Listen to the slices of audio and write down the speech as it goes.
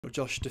Well,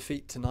 Josh,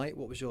 defeat tonight.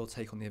 What was your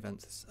take on the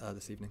event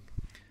this evening?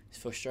 It's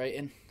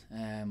frustrating.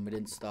 We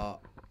didn't start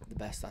the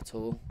best at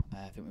all.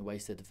 I think we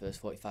wasted the first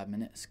 45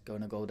 minutes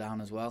going a goal down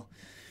as well.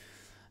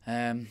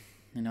 And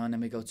then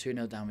we go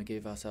 2-0 down. We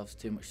gave ourselves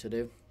too much to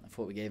do. I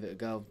thought we gave it a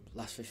go.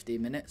 Last 15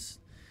 minutes,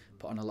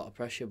 put on a lot of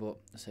pressure, but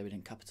I say we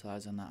didn't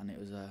capitalise on that, and it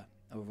was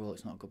overall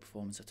it's not a good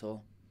performance at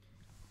all.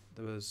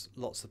 There was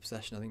lots of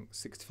possession. I think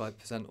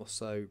 65% or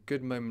so.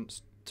 Good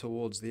moments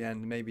towards the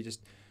end. Maybe just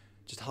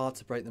hard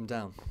to break them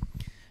down.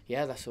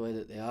 Yeah, that's the way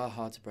that they are,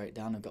 hard to break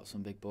down. They've got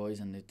some big boys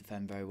and they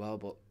defend very well,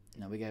 but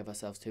we gave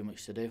ourselves too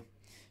much to do.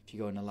 If you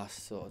go in the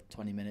last sort of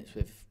 20 minutes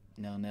with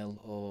 0-0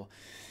 or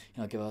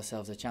give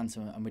ourselves a chance,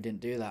 and we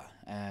didn't do that.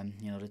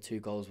 The 2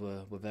 goals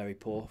were very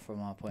poor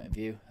from our point of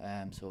view,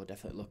 so we'll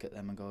definitely look at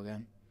them and go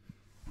again.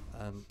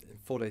 In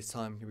 4 days'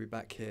 time, you'll be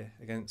back here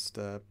against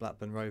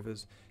Blackburn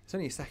Rovers. It's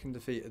only your second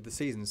defeat of the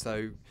season, so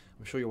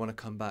I'm sure you'll want to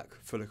come back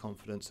full of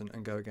confidence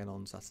and go again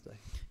on Saturday.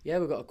 Yeah,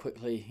 we've got to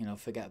quickly,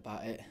 forget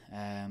about it.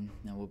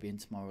 We'll be in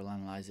tomorrow, we'll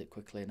analyse it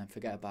quickly and then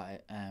forget about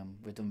it.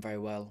 We've done very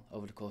well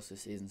over the course of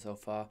the season so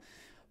far,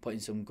 putting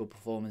some good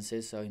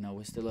performances. So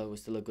we're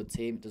still a good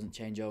team. It doesn't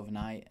change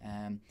overnight.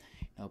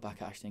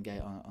 Back at Ashton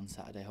Gate on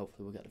Saturday,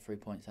 hopefully we'll get the 3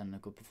 points and a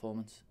good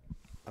performance.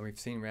 And we've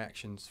seen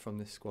reactions from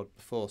this squad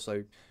before,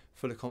 so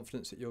full of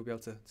confidence that you'll be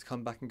able to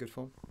come back in good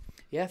form?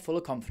 Yeah, full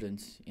of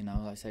confidence. Like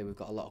I say, we've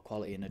got a lot of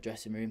quality in the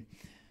dressing room.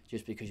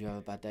 Just because you have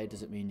a bad day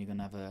doesn't mean you're going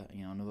to have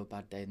another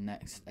bad day in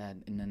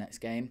the next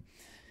game.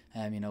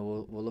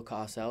 We'll look at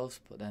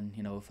ourselves, but then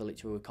we'll fill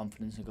each other with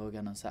confidence and go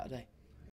again on Saturday.